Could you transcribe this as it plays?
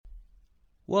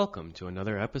Welcome to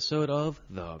another episode of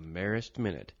the Marist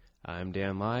Minute. I'm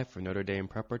Dan Lai from Notre Dame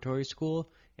Preparatory School,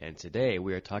 and today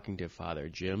we are talking to Father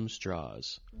Jim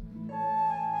Strauss.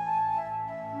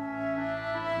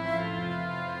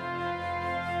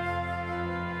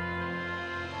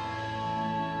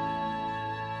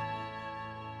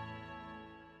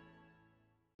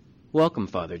 Welcome,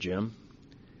 Father Jim.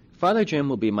 Father Jim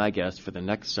will be my guest for the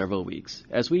next several weeks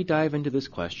as we dive into this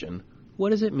question,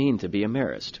 what does it mean to be a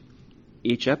Marist?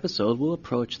 Each episode will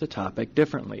approach the topic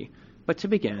differently, but to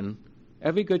begin,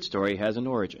 every good story has an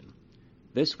origin.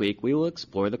 This week we will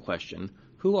explore the question,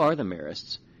 who are the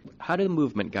Marists? How did the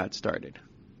movement get started?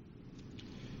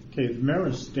 Okay, the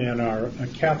Marists, Dan, are a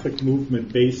Catholic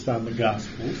movement based on the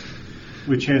Gospels,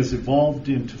 which has evolved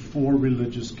into four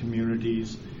religious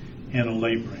communities and a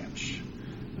lay branch.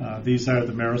 These are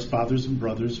the Marist Fathers and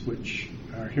Brothers, which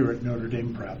are here at Notre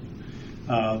Dame Prep.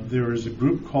 There is a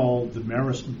group called the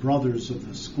Marist Brothers of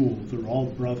the School. They're all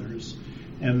brothers,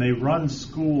 and they run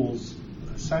schools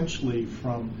essentially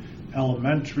from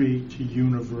elementary to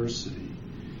university.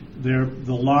 They're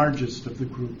the largest of the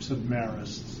groups of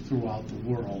Marists throughout the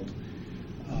world.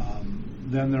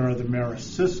 Then there are the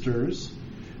Marist Sisters.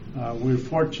 We're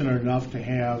fortunate enough to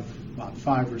have about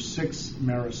 5 or 6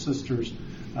 Marist Sisters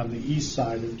on the east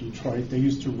side of Detroit. They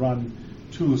used to run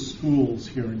 2 schools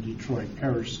here in Detroit,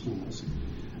 parish schools.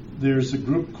 There's a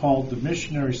group called the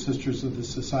Missionary Sisters of the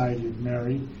Society of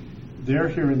Mary. They're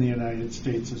here in the United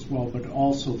States as well, but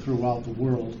also throughout the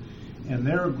world. And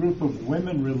they're a group of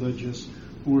women religious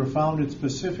who were founded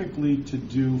specifically to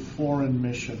do foreign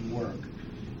mission work.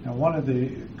 Now, one of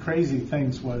the crazy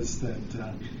things was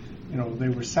that, they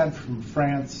were sent from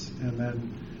France and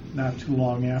then not too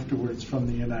long afterwards from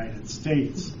the United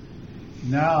States.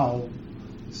 Now,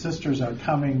 sisters are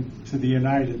coming to the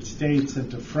United States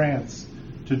and to France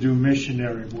to do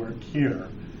missionary work here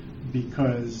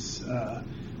because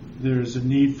there's a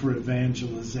need for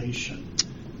evangelization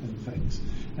and things.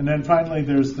 And then finally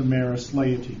there's the Marist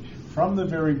laity. From the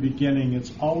very beginning,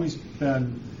 it's always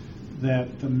been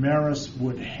that the Marists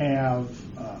would have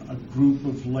a group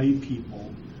of lay people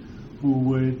who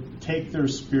would take their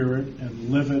spirit and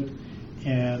live it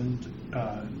and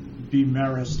be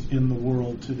Marist in the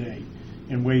world today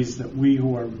in ways that we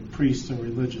who are priests and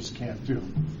religious can't do.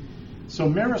 So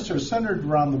Marists are centered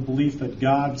around the belief that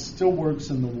God still works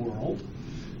in the world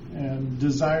and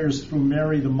desires through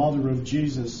Mary, the mother of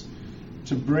Jesus,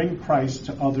 to bring Christ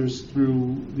to others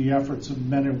through the efforts of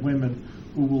men and women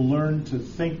who will learn to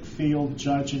think, feel,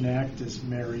 judge, and act as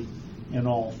Mary in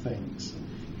all things.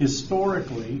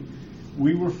 Historically,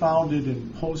 we were founded in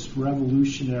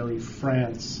post-revolutionary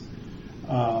France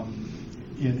in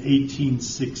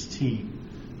 1816.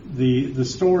 The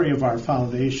story of our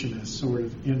foundation is sort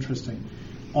of interesting.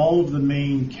 All of the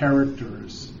main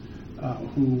characters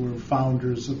who were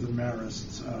founders of the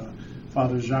Marists,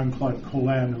 Father Jean-Claude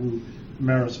Colin, who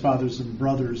Marist Fathers and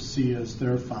Brothers see as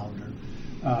their founder,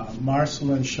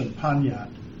 Marcelin Champagnat,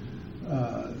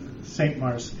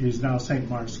 he's now Saint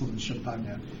Marcelin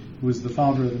Champagnat, who was the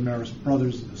founder of the Marist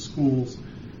Brothers of the Schools,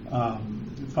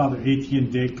 Father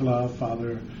Etienne Descla,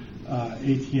 Father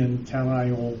Etienne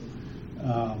Tarayon,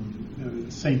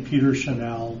 St. Peter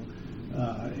Chanel,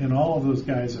 and all of those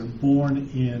guys are born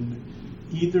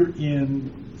either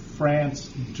in France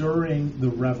during the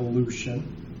Revolution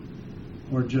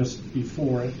or just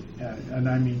before it, and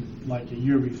I mean like a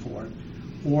year before it,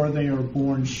 or they are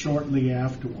born shortly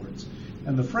afterwards.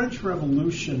 And the French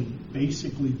Revolution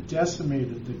basically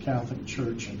decimated the Catholic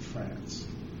Church in France.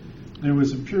 There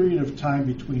was a period of time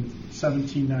between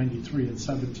 1793 and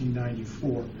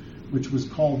 1794 which was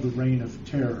called the Reign of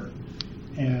Terror.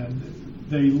 And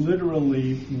they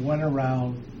literally went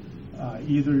around,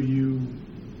 either you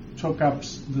took up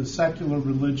the secular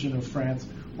religion of France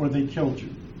or they killed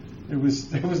you. There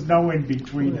was no in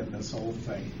between in this whole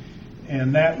thing.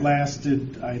 And that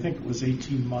lasted, I think it was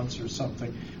 18 months or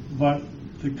something. But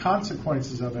the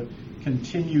consequences of it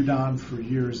continued on for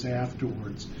years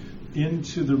afterwards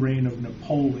into the reign of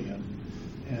Napoleon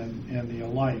and the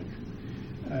alike.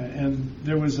 And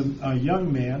there was a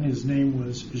young man, his name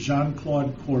was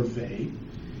Jean-Claude Colin,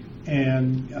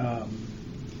 and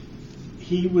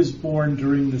he was born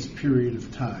during this period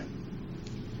of time.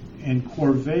 And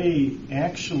Colin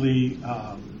actually,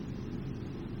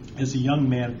 as a young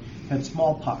man, had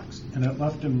smallpox, and it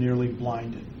left him nearly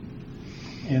blinded.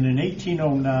 And in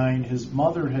 1809, his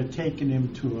mother had taken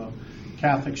him to a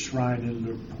Catholic shrine in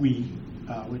Le Puy,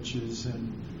 which is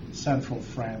in central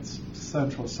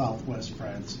southwest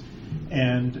France,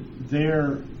 and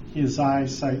there his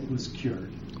eyesight was cured.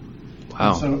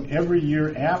 Wow. And so every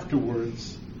year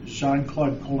afterwards,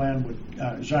 Jean-Claude Colin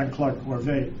Jean-Claude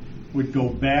Corvée would go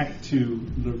back to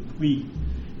Le Puy,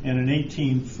 and in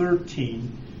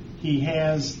 1813 he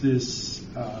has this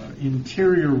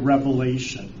interior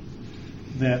revelation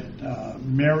that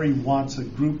Mary wants a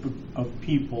group of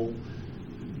people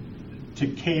to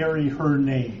carry her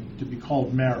name, to be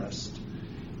called Marists,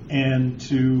 and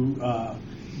to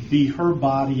be her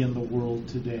body in the world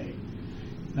today.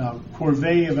 Now,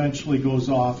 Corvée eventually goes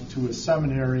off to a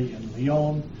seminary in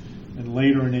Lyon, and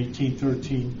later in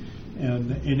 1813,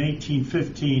 and in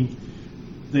 1815,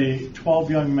 12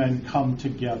 young men come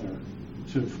together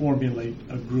to formulate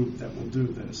a group that will do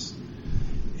this.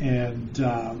 And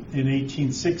in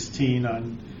 1816,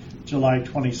 on July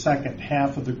 22nd,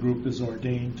 half of the group is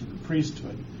ordained to the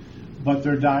priesthood, but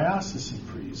they're diocesan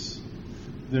priests.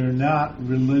 They're not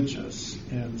religious,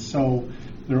 and so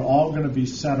they're all going to be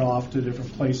sent off to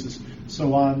different places.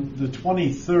 So on the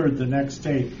 23rd, the next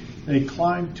day, they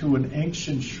climb to an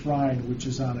ancient shrine which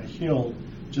is on a hill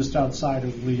just outside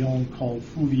of Lyon called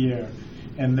Fouvières,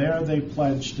 and there they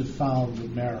pledge to found the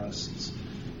Marists,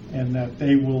 and that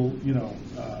they will,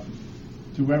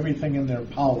 do everything in their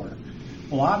power.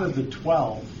 Well, out of the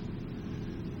 12,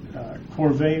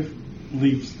 Corvée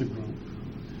leaves the group,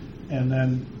 and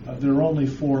then there are only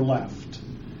 4 left.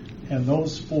 And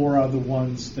those 4 are the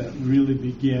ones that really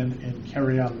begin and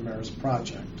carry on the Marist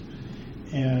project.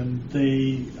 And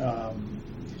they,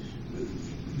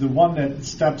 the one that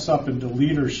steps up into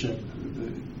leadership,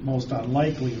 the most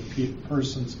unlikely of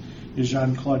persons, is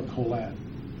Jean-Claude Colin.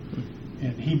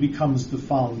 And he becomes the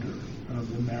founder of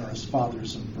the Marist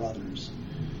Fathers and Brothers.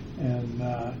 And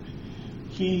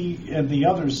he and the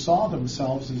others saw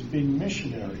themselves as being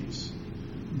missionaries.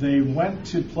 They went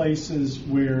to places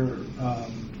where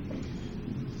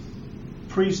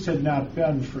priests had not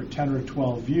been for 10 or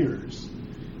 12 years,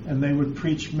 and they would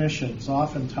preach missions.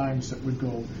 Oftentimes it would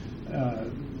go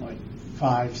like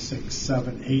 5, 6,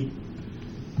 7, 8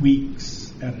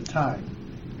 weeks at a time.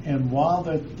 And while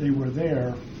they were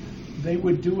there, they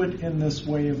would do it in this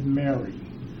way of Mary.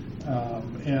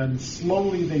 And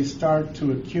slowly they start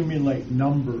to accumulate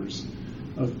numbers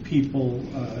of people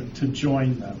to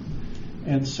join them.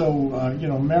 And so,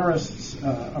 Marists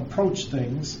approach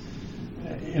things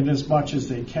in as much as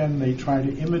they can. They try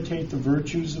to imitate the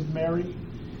virtues of Mary,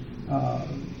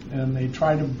 and they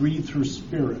try to breathe her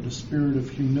spirit, a spirit of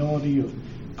humility, of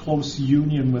close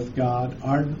union with God,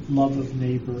 ardent love of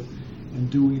neighbor, and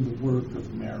doing the work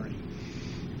of Mary.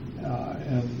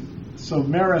 And so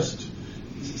Marists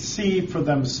see for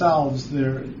themselves,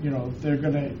 they're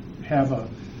going to have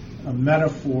a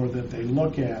metaphor that they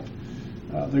look at.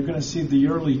 They're going to see the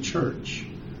early church,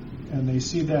 and they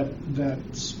see that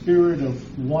spirit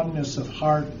of oneness of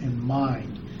heart and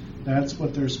mind. That's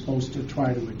what they're supposed to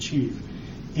try to achieve.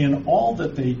 In all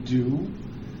that they do,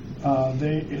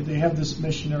 they have this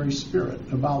missionary spirit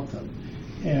about them,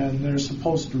 and they're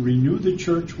supposed to renew the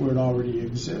church where it already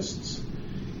exists,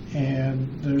 and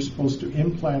they're supposed to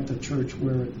implant the church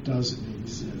where it doesn't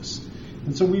exist.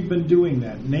 And so we've been doing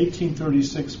that. In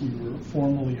 1836, we were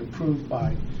formally approved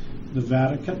by the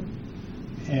Vatican,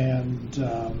 and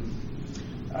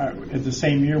at the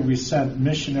same year we sent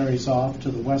missionaries off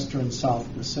to the Western South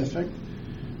Pacific.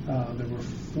 There were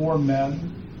 4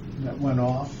 men that went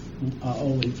off.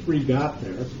 Only 3 got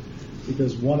there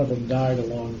because one of them died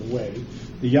along the way.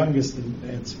 The youngest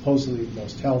and supposedly the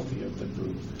most healthy of the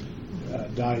group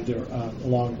died there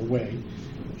along the way.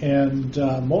 And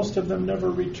most of them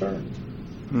never returned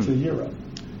to Europe.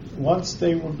 Once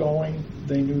they were going,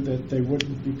 they knew that they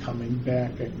wouldn't be coming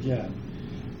back again.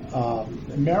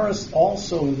 Marists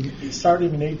also,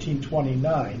 starting in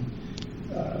 1829,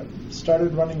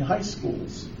 started running high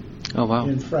schools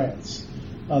in France.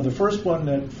 The first one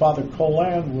that Father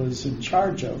Colin was in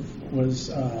charge of was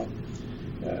a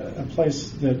place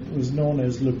that was known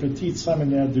as Le Petit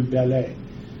Séminaire du Bellay.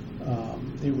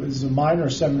 It was a minor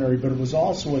seminary, but it was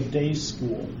also a day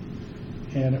school.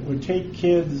 And it would take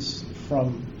kids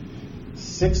from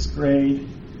 6th grade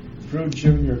through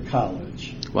junior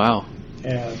college. Wow.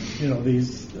 And,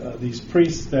 these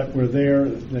priests that were there,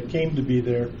 that came to be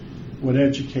there, would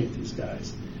educate these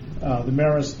guys. The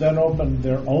Marists then opened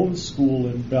their own school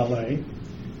in Bellay,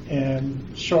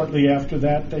 and shortly after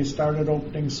that, they started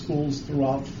opening schools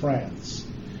throughout France.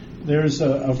 There's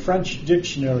a French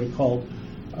dictionary called,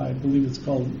 I believe it's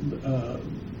called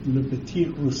Le Petit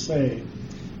Rousset,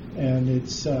 and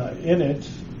it's in it,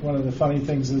 one of the funny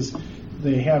things is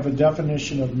they have a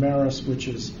definition of Marists which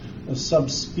is a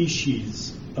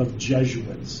subspecies of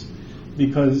Jesuits,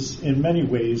 because in many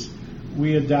ways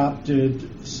we adopted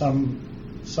some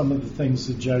of the things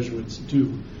the Jesuits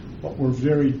do, but we're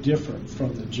very different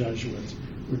from the Jesuits.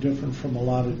 We're different from a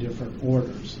lot of different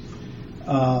orders.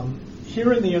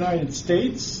 Here in the United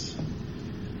States,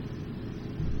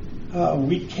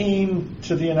 we came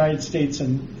to the United States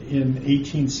in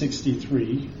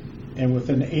 1863, and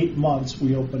within 8 months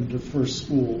we opened the first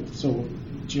school. So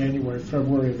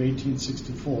February of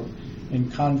 1864,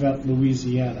 in Convent,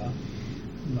 Louisiana.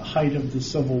 In the height of the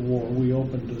Civil War, we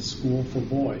opened a school for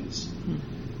boys.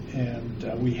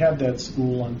 And we had that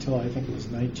school until I think it was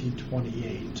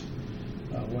 1928,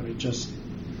 when it just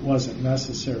wasn't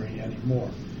necessary anymore.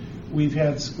 We've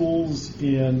had schools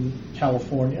in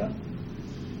California,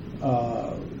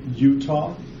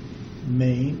 Utah,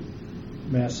 Maine,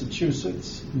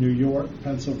 Massachusetts, New York,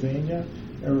 Pennsylvania,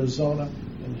 Arizona,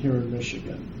 and here in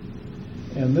Michigan.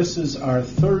 And this is our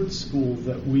third school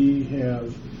that we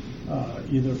have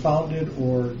either founded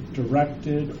or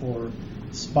directed or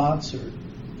sponsored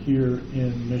here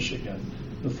in Michigan.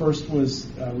 The first was,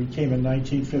 we came in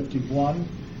 1951,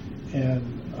 and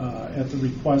at the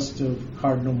request of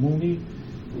Cardinal Mooney,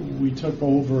 we took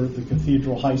over the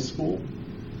Cathedral High School,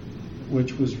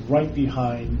 which was right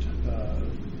behind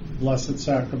Blessed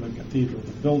Sacrament Cathedral.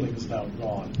 The building is now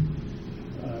gone.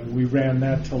 We ran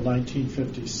that till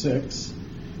 1956.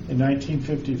 In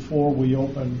 1954, we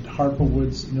opened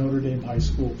Harperwood's Notre Dame High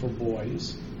School for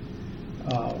boys.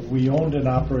 We owned and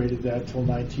operated that till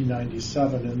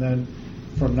 1997, and then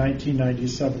from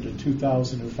 1997 to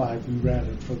 2005, we ran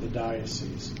it for the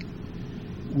diocese.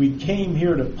 We came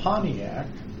here to Pontiac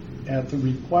at the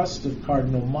request of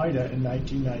Cardinal Maida in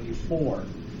 1994.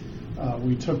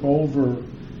 We took over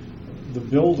the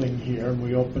building here, and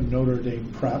we opened Notre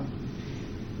Dame Prep.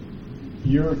 A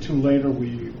year or two later,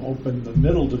 we opened the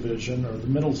middle division, or the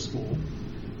middle school.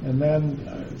 And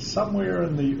then somewhere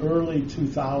in the early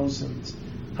 2000s,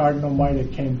 Cardinal Maida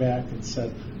came back and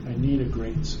said, I need a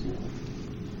grade school.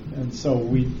 And so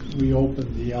we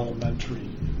opened the elementary,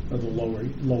 or the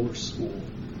lower school,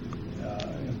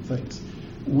 and things.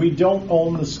 We don't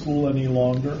own the school any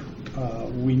longer.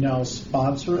 We now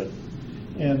sponsor it.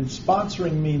 And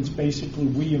sponsoring means basically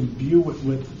we imbue it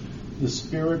with the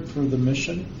spirit for the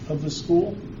mission of the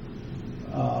school.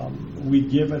 We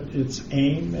give it its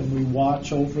aim, and we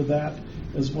watch over that,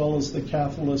 as well as the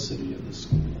Catholicity of the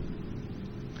school.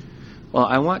 Well,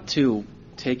 I want to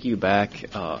take you back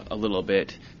a little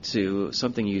bit to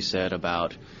something you said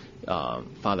about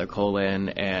Father Colin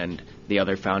and the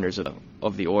other founders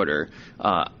of the order.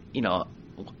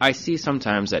 I see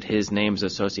sometimes that his name's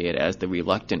associated as the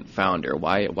reluctant founder.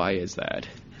 Why is that?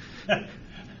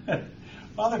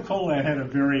 Father Colin had a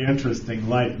very interesting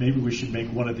life. Maybe we should make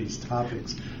one of these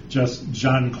topics just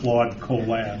Jean-Claude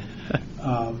Colin.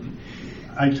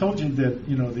 I told you that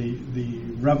the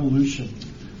revolution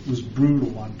was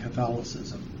brutal on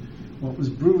Catholicism. What was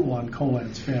brutal on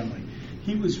Colin's family?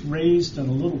 He was raised in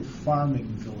a little farming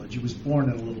village. He was born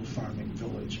in a little farming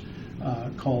village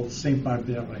called Saint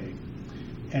Barberet.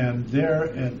 And there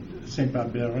at Saint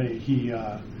Barberet, he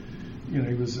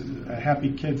was a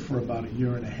happy kid for about a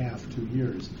year and a half, 2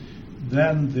 years.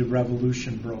 Then the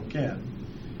revolution broke in.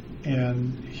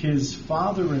 And his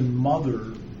father and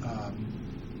mother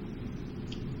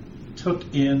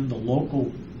took in the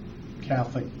local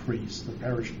Catholic priest, the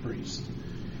parish priest,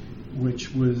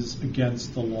 which was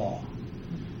against the law.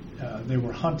 They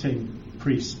were hunting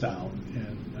priests down,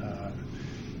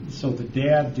 and so the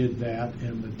dad did that,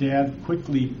 and the dad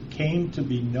quickly came to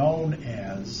be known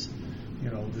as,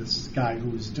 this guy who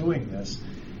was doing this.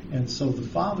 And so the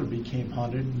father became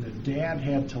hunted, and the dad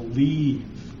had to leave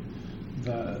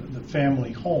the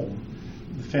family home,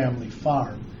 the family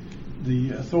farm.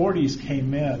 The authorities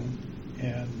came in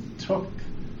and took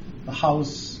the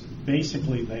house.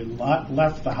 Basically, they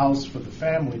left the house for the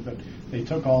family, but they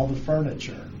took all the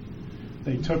furniture.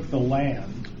 They took the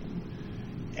land.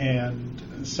 And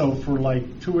so for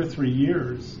like 2 or 3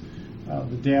 years,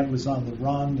 the dad was on the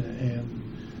run, and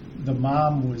the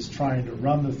mom was trying to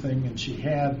run the thing, and she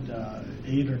had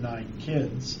 8 or 9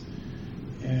 kids.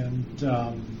 And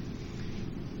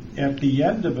at the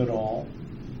end of it all,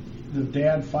 the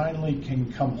dad finally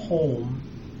can come home,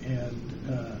 and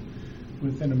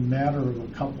within a matter of a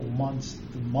couple months,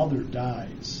 the mother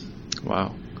dies.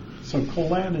 Wow. So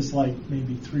Colin is like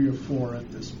maybe 3 or 4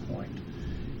 at this point.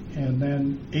 And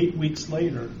then 8 weeks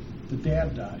later, the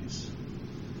dad dies.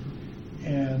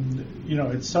 And,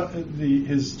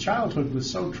 his childhood was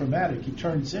so traumatic, he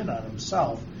turns in on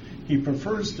himself. He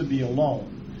prefers to be alone.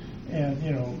 And,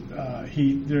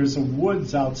 there's a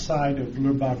woods outside of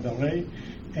Le Barberet,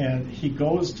 and he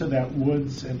goes to that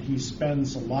woods, and he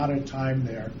spends a lot of time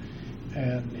there,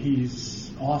 and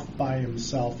he's off by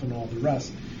himself and all the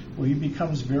rest. Well, he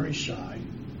becomes very shy.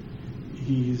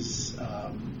 he's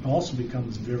also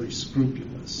becomes very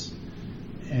scrupulous,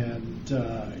 and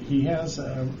he has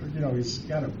he's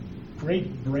got a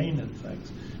great brain and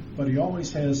things, but he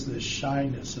always has this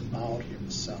shyness about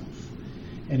himself,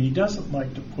 and he doesn't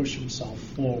like to push himself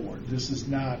forward. This is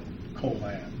not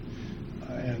Colin,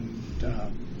 and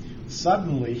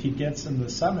suddenly he gets in the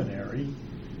seminary,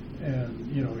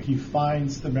 and he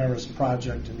finds the Marist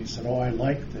project, and he said, "Oh, I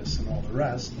like this," and all the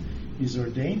rest. He's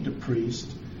ordained a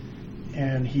priest,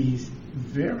 and he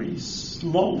very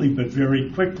slowly but very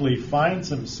quickly finds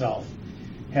himself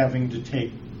having to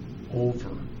take over,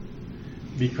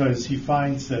 because he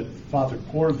finds that Father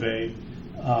Corvée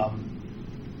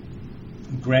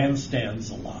grandstands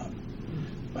a lot,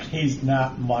 but he's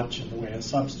not much in the way of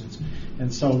substance.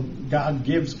 And so God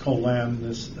gives Colin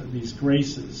these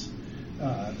graces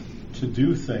to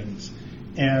do things.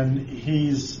 And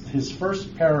his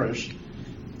first parish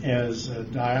as a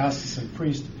diocesan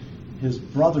priest, his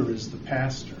brother is the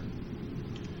pastor.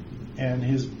 And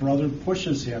his brother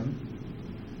pushes him.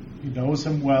 He knows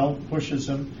him well, pushes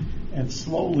him, and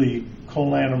slowly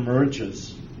Colin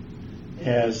emerges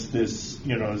as this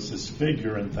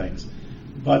figure and things.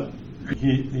 But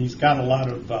he's got a lot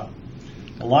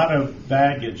of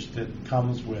baggage that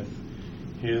comes with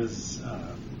his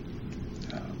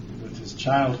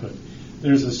childhood.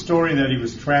 There's a story that he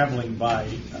was traveling by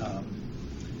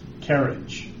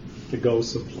carriage to go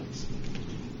someplace,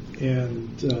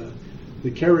 and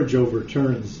the carriage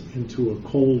overturns into a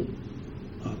cold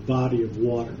body of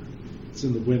water. It's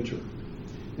in the winter,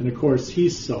 and of course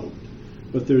he's soaked.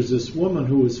 But there's this woman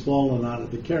who has fallen out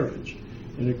of the carriage,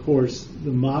 and of course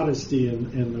the modesty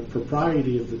and the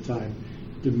propriety of the time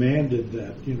demanded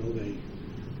that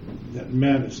that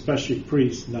men, especially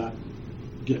priests, not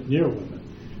get near women.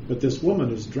 But this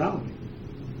woman is drowning,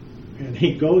 and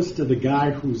he goes to the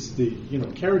guy who's the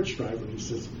carriage driver, and he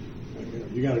says,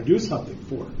 "You got to do something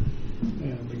for her."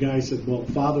 And the guy said, "Well,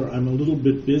 Father, I'm a little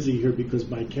bit busy here because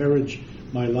my carriage,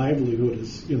 my livelihood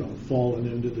has fallen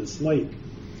into this lake."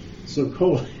 So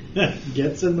Colin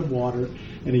gets in the water,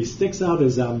 and he sticks out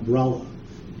his umbrella,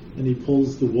 and he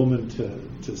pulls the woman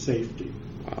to safety.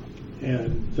 Wow.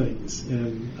 And things,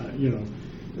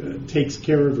 and takes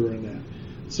care of her in that.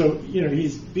 So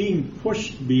he's being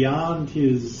pushed beyond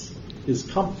his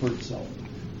comfort zone,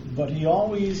 but he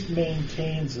always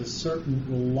maintains a certain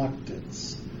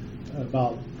reluctance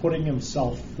about putting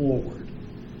himself forward,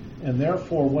 and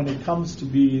therefore when it comes to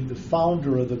be the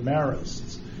founder of the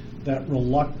Marists, that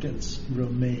reluctance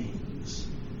remains.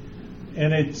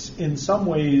 And it's in some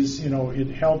ways, it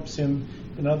helps him.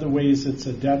 In other ways, it's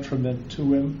a detriment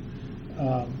to him.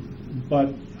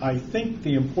 But I think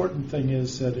the important thing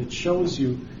is that it shows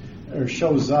you, or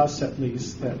shows us at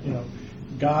least, that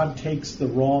God takes the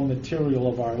raw material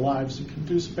of our lives and can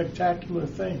do spectacular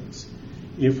things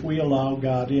if we allow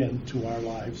God into our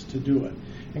lives to do it.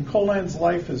 And Colin's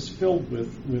life is filled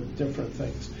with different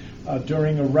things.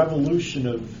 During a revolution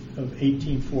of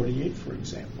 1848, for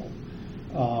example,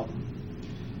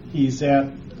 he's at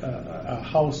a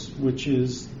house which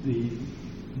is the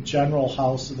general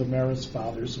house of the Marist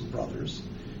fathers and brothers.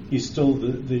 He's still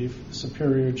the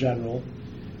superior general,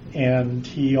 and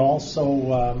he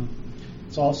also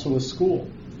it's also a school.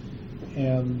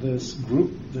 And this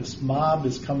mob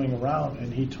is coming around,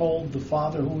 and he told the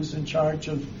father who was in charge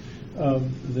of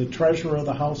the treasurer of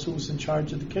the house, who was in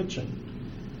charge of the kitchen,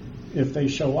 if they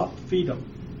show up, feed them.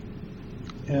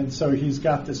 And so he's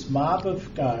got this mob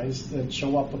of guys that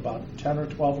show up about 10 or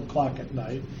 12 o'clock at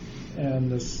night,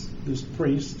 and this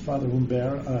priest, Father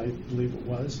Humbert, I believe it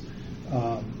was,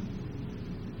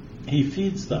 he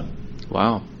feeds them.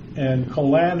 Wow. And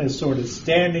Colin is sort of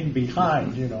standing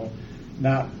behind,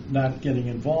 not getting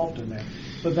involved in that.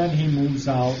 But then he moves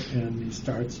out and he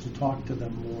starts to talk to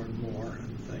them more and more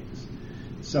and things.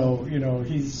 So,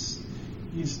 he's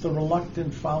the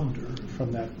reluctant founder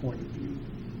from that point of view.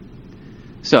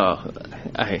 So,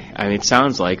 I mean, it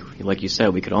sounds like you said,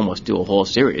 we could almost do a whole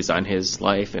series on his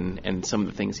life and some of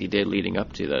the things he did leading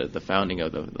up to the founding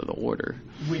of the order.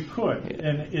 We could,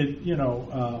 and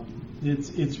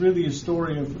it's really a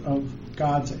story of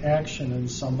God's action in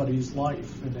somebody's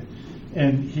life,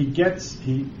 and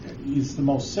he's the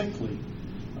most sickly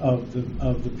of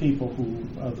the people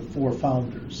of the four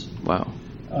founders. Wow.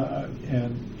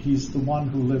 And he's the one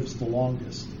who lives the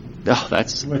longest. Oh,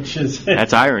 that's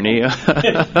irony.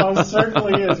 It most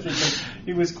certainly is, because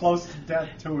he was close to death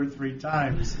 2 or 3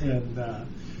 times, and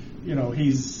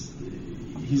he's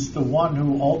the one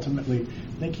who ultimately,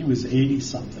 I think he was 80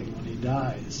 something when he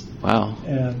dies. Wow.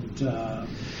 And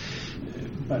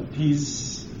but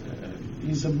he's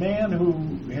a man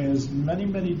who has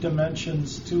many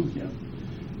dimensions to him,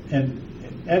 and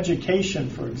Education,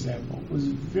 for example, was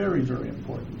very, very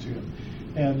important to him.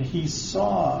 And he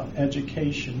saw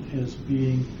education as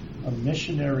being a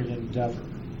missionary endeavor.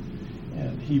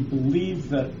 And he believed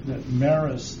that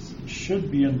Marists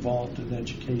should be involved in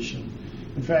education.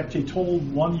 In fact, he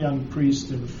told one young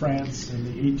priest in France in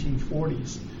the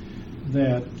 1840s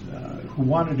that who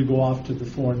wanted to go off to the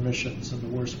foreign missions in the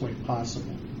worst way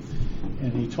possible.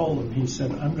 And he told him, he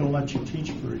said, I'm going to let you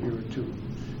teach for a year or two.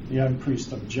 The young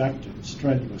priest objected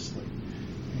strenuously.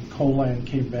 And Colin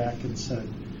came back and said,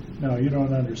 no, you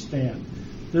don't understand.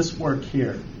 This work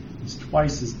here is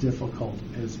twice as difficult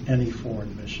as any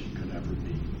foreign mission could ever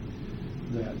be.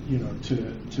 That, you know,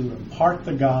 to impart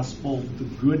the gospel, the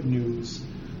good news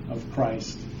of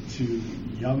Christ to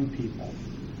young people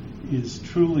is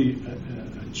truly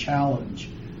a challenge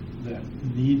that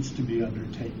needs to be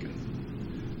undertaken.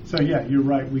 So yeah, you're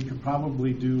right. We could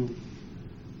probably do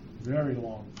a very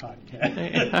long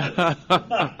podcast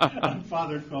on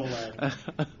Father Colin.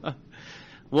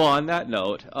 Well, on that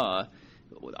note,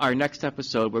 our next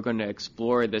episode we're going to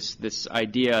explore this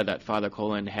idea that Father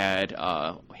Colin had.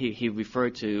 He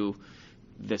referred to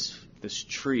this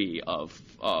tree of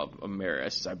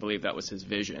Marists. I believe that was his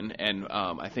vision, and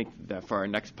I think that for our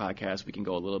next podcast we can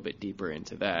go a little bit deeper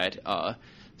into that.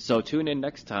 So tune in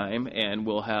next time, and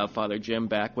we'll have Father Jim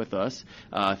back with us.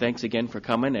 Thanks again for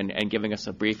coming and giving us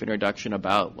a brief introduction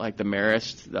about like the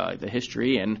Marists, the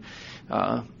history, and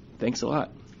thanks a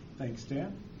lot. Thanks,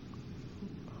 Dan.